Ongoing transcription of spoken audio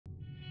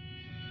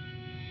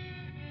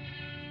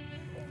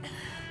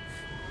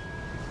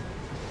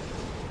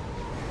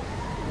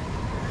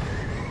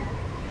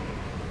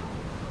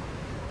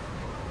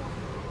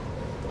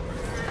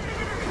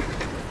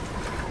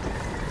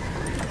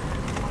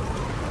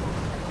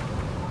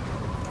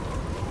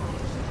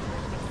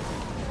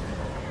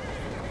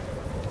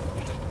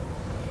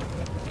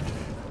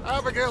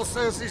Abigail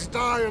says he's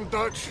dying,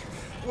 Dutch.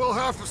 We'll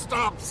have to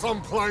stop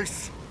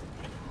someplace.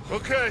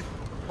 Okay.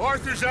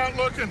 Arthur's out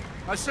looking.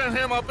 I sent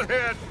him up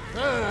ahead.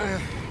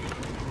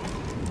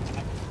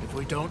 If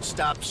we don't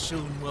stop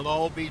soon, we'll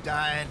all be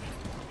dying.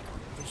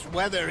 This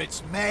weather,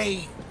 it's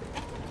May.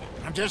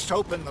 I'm just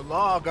hoping the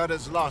law got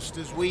as lost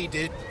as we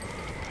did.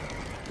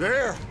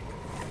 There.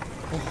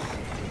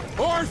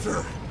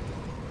 Arthur!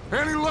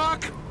 Any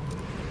luck?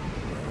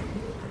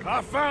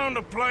 I found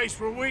a place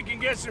where we can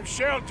get some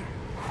shelter.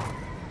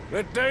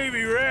 Let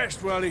Davy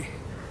rest while he...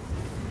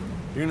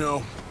 You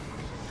know.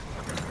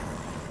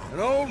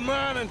 An old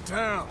mining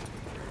town.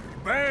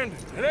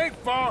 Abandoned. It ain't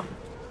far.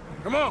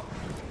 Come on.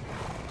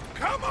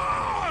 Come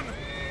on!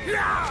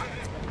 Yeah!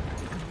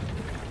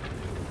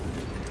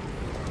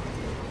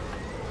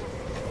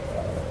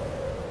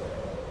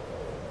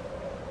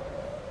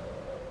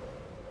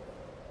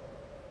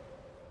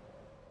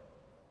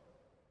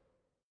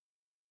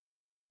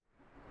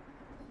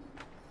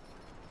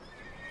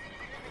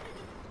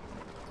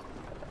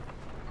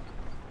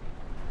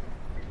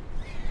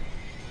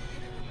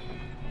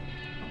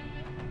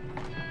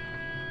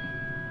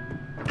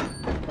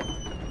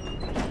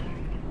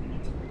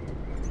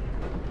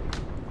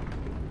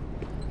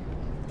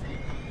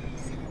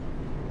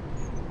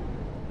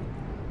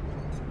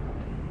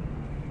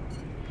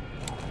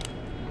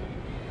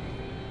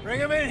 Bring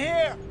him in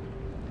here!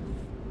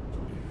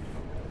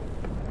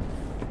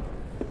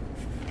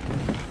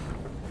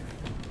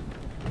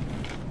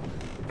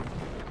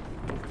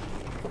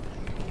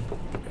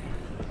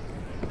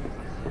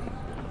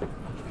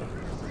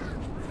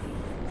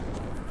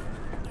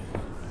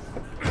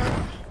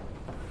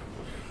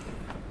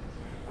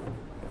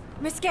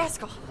 Miss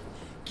Gaskell,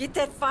 get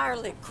that fire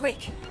lit,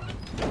 quick.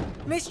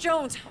 Miss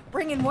Jones,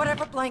 bring in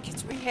whatever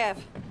blankets we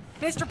have.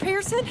 Mr.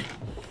 Pearson,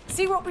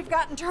 see what we've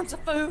got in terms of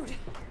food.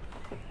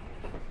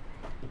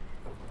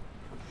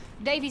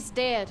 Davy's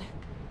dead.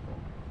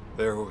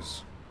 There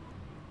was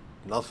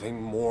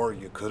nothing more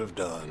you could have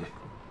done.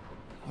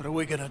 What are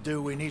we gonna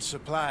do? We need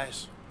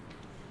supplies.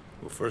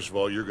 Well, first of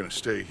all, you're gonna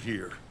stay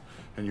here,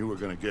 and you were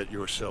gonna get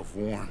yourself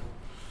warm.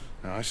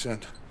 Now, I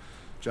sent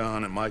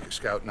John and Micah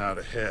scouting out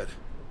ahead.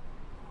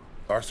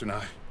 Arthur and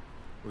I,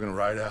 we're gonna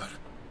ride out,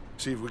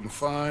 see if we can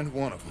find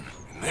one of them.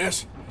 And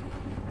this?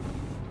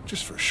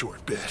 Just for a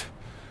short bit.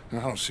 And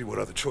I don't see what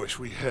other choice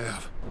we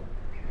have.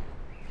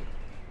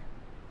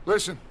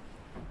 Listen.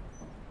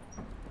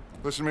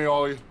 Listen to me,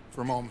 all of you,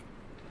 for a moment.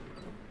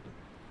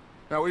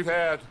 Now, we've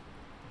had,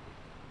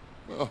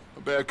 well,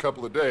 a bad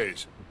couple of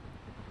days.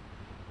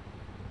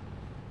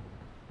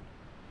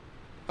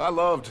 I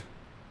loved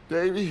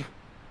Davy,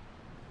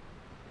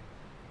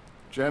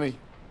 Jenny,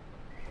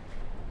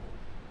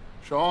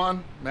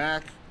 Sean,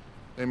 Mac.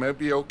 They may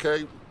be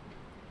okay.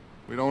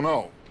 We don't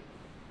know.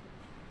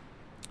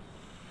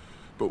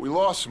 But we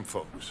lost some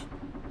folks.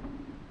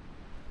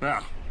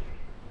 Now,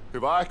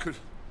 if I could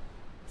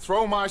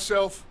throw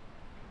myself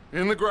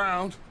in the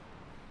ground,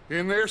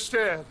 in their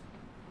stead,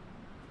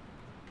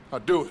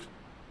 I'd do it,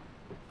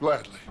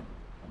 gladly.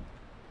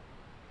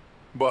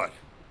 But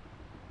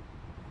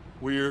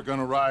we're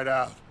gonna ride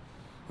out,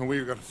 and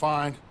we're gonna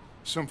find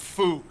some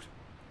food.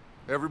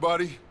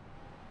 Everybody,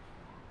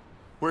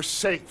 we're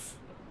safe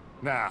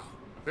now.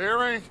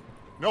 There ain't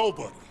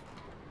nobody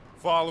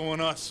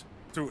following us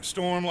through a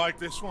storm like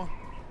this one.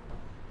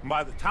 And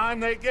by the time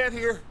they get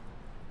here,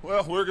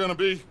 well, we're gonna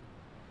be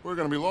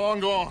long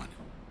gone.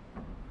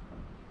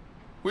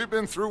 We've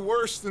been through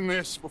worse than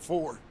this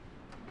before.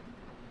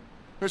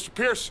 Mr.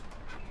 Pearson,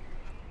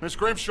 Miss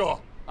Grimshaw,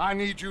 I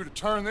need you to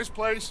turn this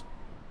place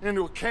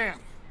into a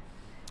camp.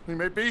 We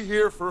may be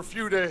here for a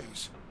few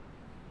days.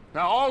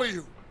 Now, all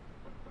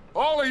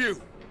of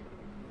you,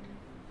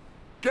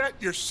 get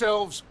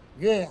yourselves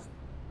warm.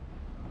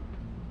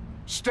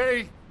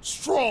 Stay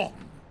strong.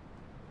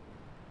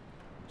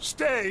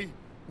 Stay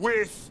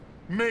with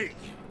me.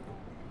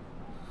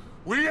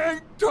 We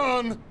ain't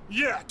done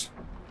yet.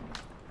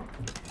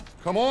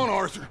 Come on,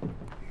 Arthur.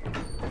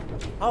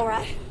 All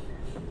right.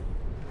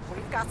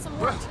 We've got some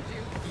work to do.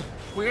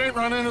 We ain't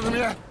run into them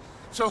yet,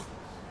 so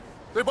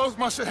they both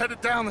must have headed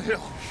down the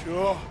hill.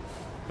 Sure.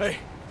 Hey,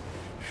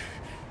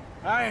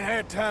 I ain't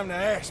had time to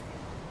ask.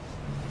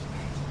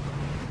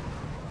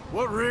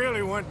 What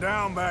really went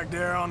down back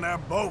there on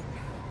that boat?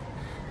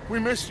 We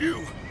missed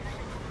you.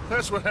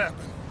 That's what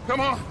happened. Come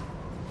on.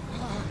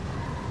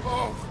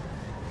 Oh.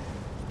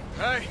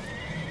 Hey,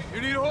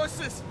 you need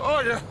horses? Oh,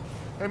 yeah.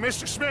 Hey,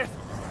 Mr. Smith,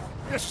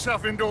 get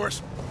yourself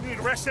indoors. You need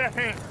to rest that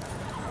hand.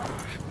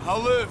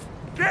 I'll live.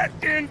 Get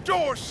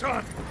indoors,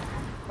 son.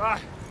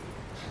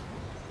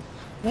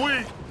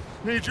 We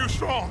need you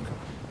strong.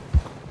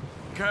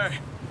 Okay.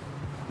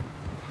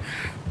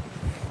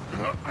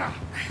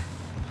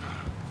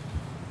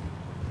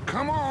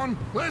 Come on,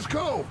 let's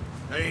go.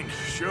 Ain't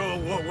sure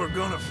what we're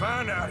gonna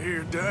find out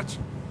here, Dutch.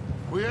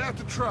 We have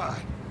to try.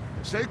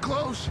 Stay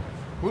close.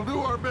 We'll do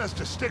our best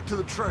to stick to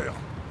the trail.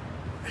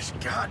 This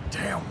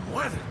goddamn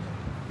weather.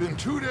 Been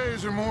 2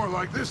 days or more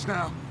like this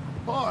now.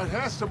 Oh, it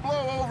has to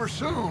blow over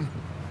soon.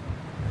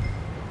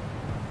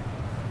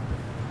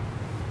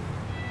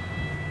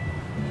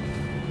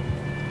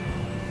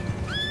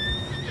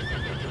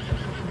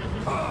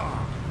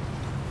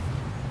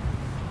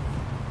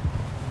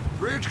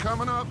 Bridge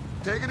coming up.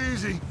 Take it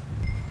easy.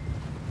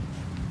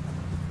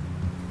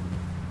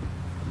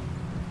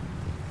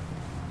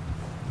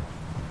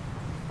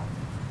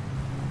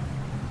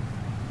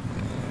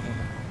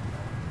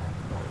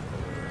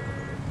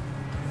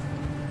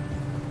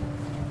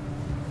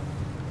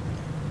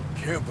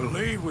 Can't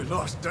believe we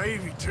lost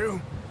Davy,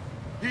 too.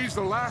 He's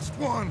the last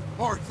one,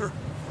 Arthur.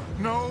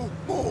 No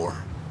more.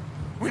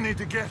 We need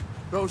to get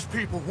those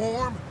people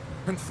warm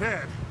and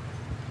fed.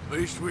 At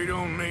least we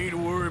don't need to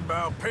worry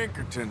about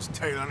Pinkertons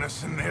tailing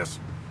us in this.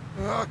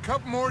 A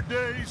couple more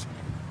days,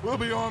 we'll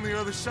be on the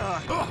other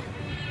side.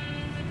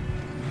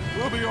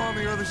 We'll be on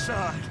the other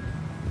side.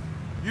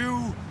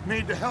 You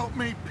need to help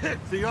me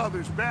pick the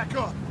others back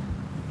up.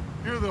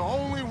 You're the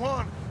only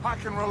one I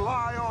can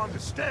rely on to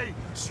stay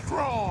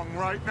strong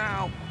right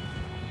now.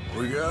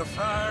 We got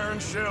fire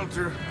and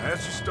shelter.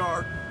 That's a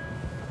start.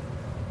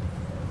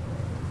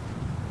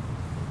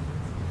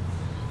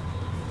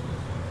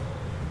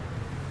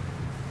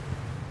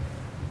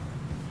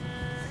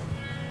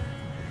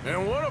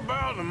 And what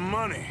about the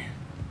money?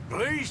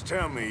 Please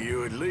tell me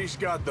you at least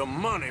got the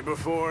money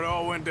before it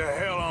all went to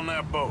hell on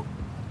that boat.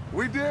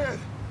 We did.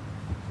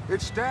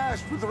 It's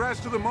stashed with the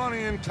rest of the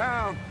money in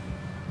town.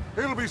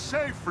 It'll be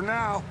safe for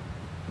now.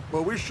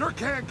 But we sure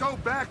can't go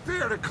back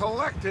there to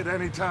collect it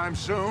anytime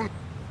soon.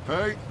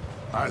 Hey,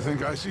 I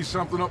think I see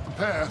something up the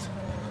path.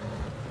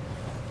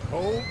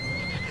 Hold.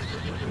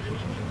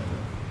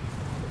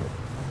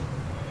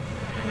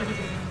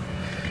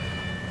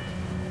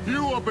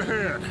 You up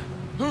ahead.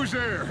 Who's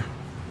there?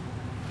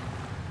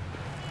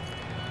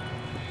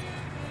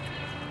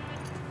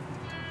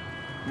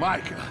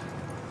 Micah.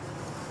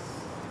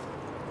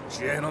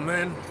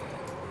 Gentlemen,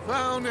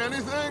 Found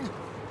anything?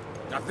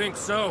 I think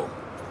so.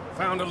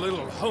 Found a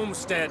little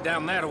homestead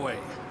down that way.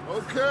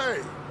 Okay.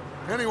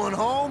 Anyone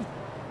home?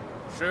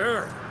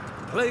 Sure.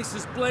 Place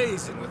is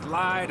blazing with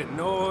light and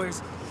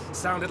noise.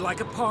 Sounded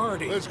like a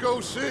party. Let's go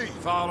see.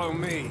 Follow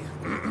me.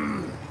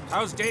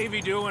 How's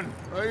Davy doing?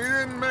 He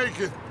didn't make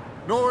it.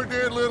 Nor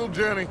did little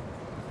Jenny.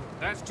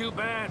 That's too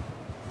bad.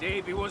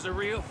 Davy was a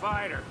real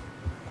fighter.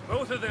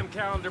 Both of them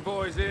calendar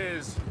boys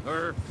is,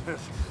 or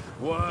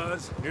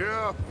was.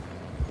 Yeah,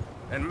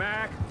 And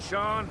Mac,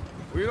 Sean,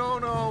 we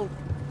don't know.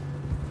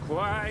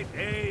 quite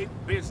a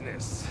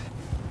business.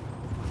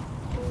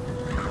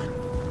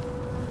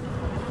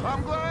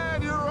 I'm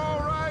glad you're all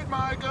right,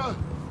 Micah.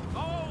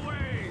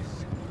 Always!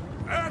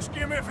 Ask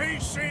him if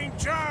he's seen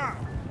John.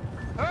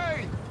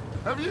 Hey,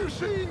 have you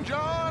seen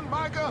John,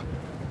 Micah?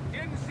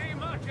 Didn't see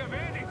much of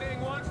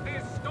anything once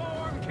this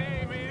storm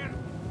came in.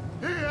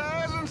 He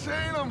hasn't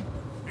seen him.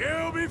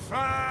 He'll be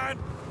fine.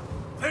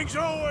 Things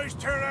always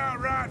turn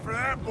out right for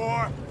that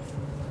boy.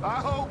 I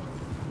hope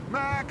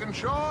Mac and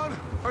Sean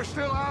are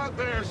still out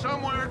there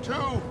somewhere,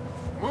 too.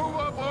 Move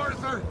up,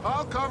 Arthur.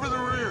 I'll cover the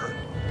rear.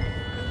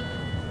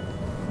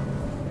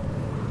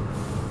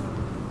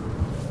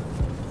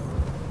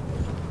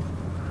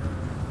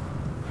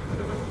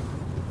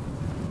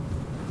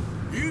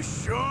 You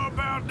sure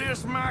about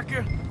this,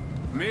 Micah?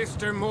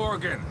 Mr.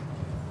 Morgan,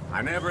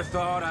 I never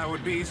thought I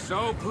would be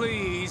so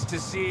pleased to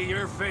see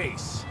your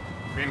face.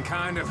 Been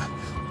kind of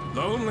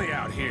lonely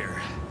out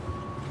here.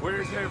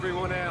 Where's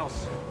everyone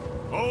else?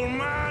 Old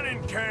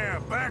mining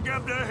camp, back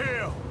up the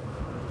hill.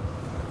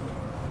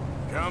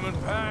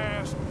 Coming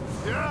past.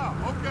 Yeah,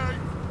 okay.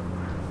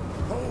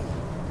 Oh.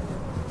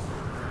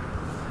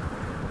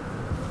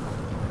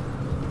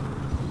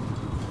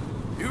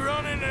 You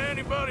run into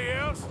anybody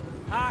else?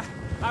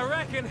 I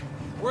reckon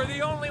we're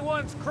the only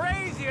ones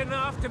crazy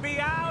enough to be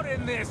out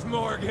in this,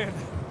 Morgan.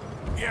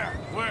 Yeah,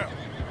 well,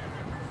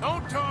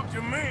 don't talk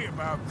to me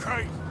about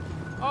crazy.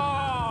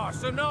 Oh,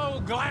 so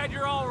no, glad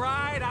you're all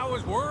right? I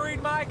was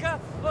worried, Micah.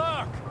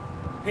 Look,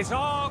 it's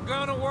all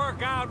gonna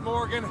work out,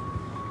 Morgan.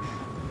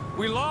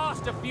 We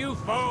lost a few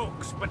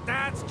folks, but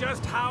that's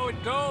just how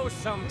it goes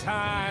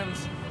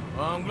sometimes.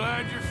 Well, I'm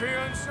glad you're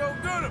feeling so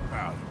good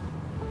about it.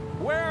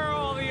 Where are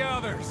all the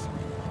others?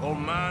 Old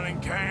mining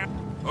camp.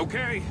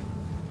 Okay,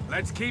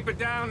 let's keep it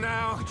down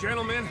now,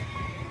 gentlemen.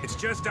 It's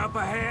just up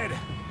ahead.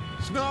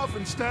 Snuff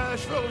and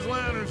stash those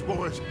lanterns,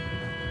 boys.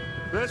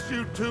 Best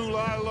you two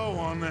lie low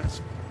on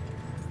this.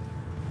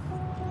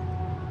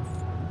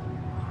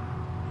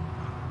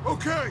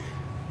 Okay,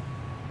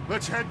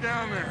 let's head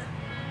down there.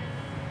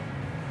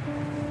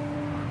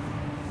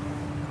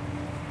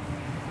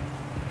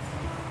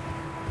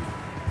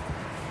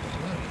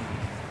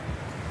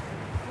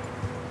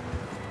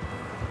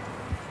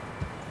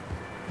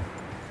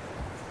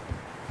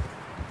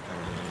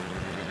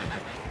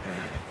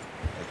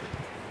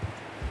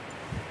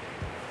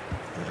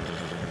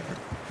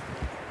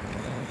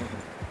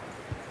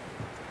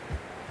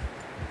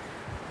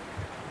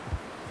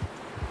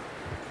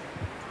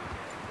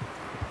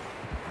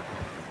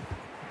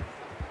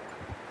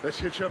 Let's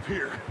hitch up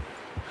here.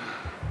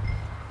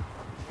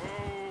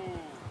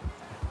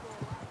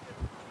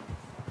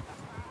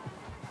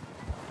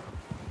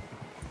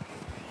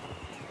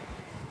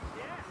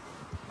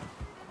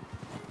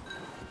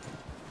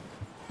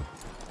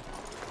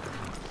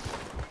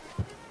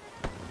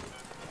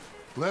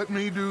 Let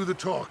me do the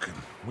talking.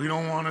 We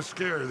don't want to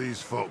scare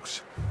these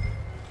folks.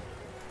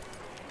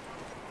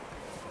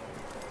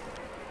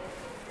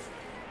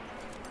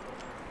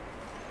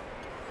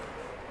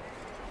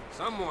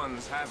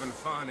 Someone's having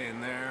fun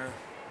in there.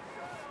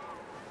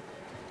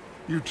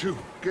 You two,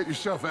 get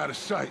yourself out of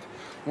sight.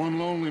 One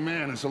lonely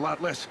man is a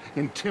lot less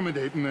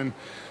intimidating than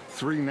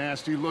 3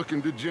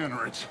 nasty-looking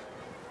degenerates.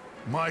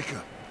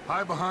 Micah,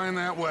 hide behind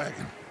that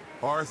wagon.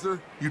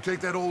 Arthur, you take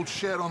that old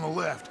shed on the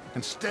left,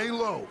 and stay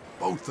low,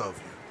 both of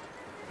you.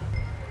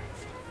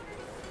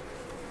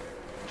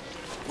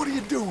 What are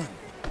you doing?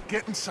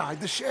 Get inside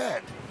the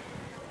shed.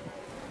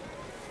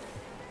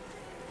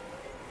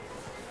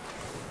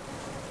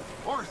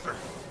 Arthur,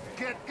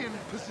 get in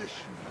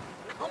position.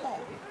 Come on.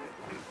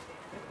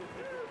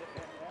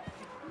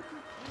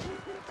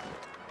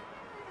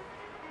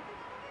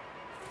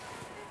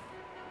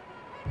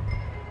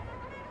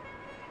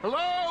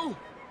 Hello?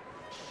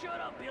 Shut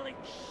up, Billy.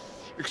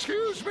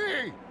 Excuse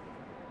me?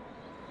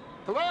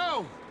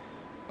 Hello?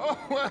 Oh,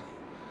 well,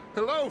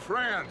 hello,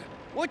 friend.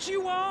 What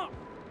you want?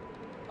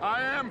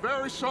 I am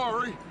very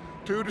sorry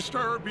to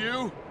disturb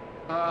you.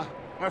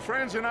 My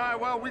friends and I,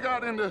 well, we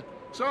got into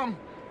some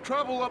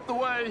trouble up the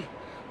way,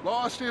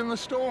 lost in the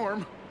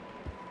storm.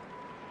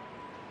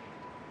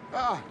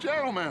 Ah,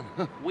 gentlemen.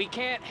 We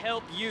can't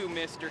help you,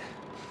 mister.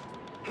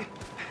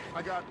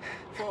 I got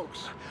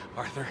folks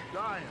Arthur.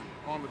 dying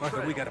on the Arthur,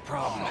 trail. we got a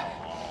problem.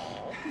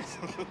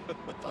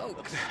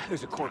 Folks,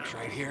 there's a corpse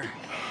right here.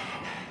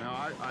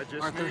 Now, I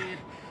just Arthur, need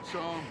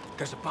some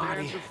there's a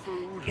body cans of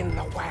food in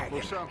the or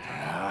wagon. something.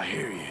 I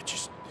hear you.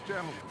 Just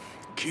Gentlemen,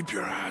 keep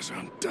your eyes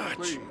on Dutch.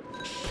 please.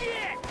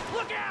 Shit!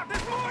 Look out!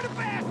 There's more of the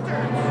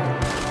bastards!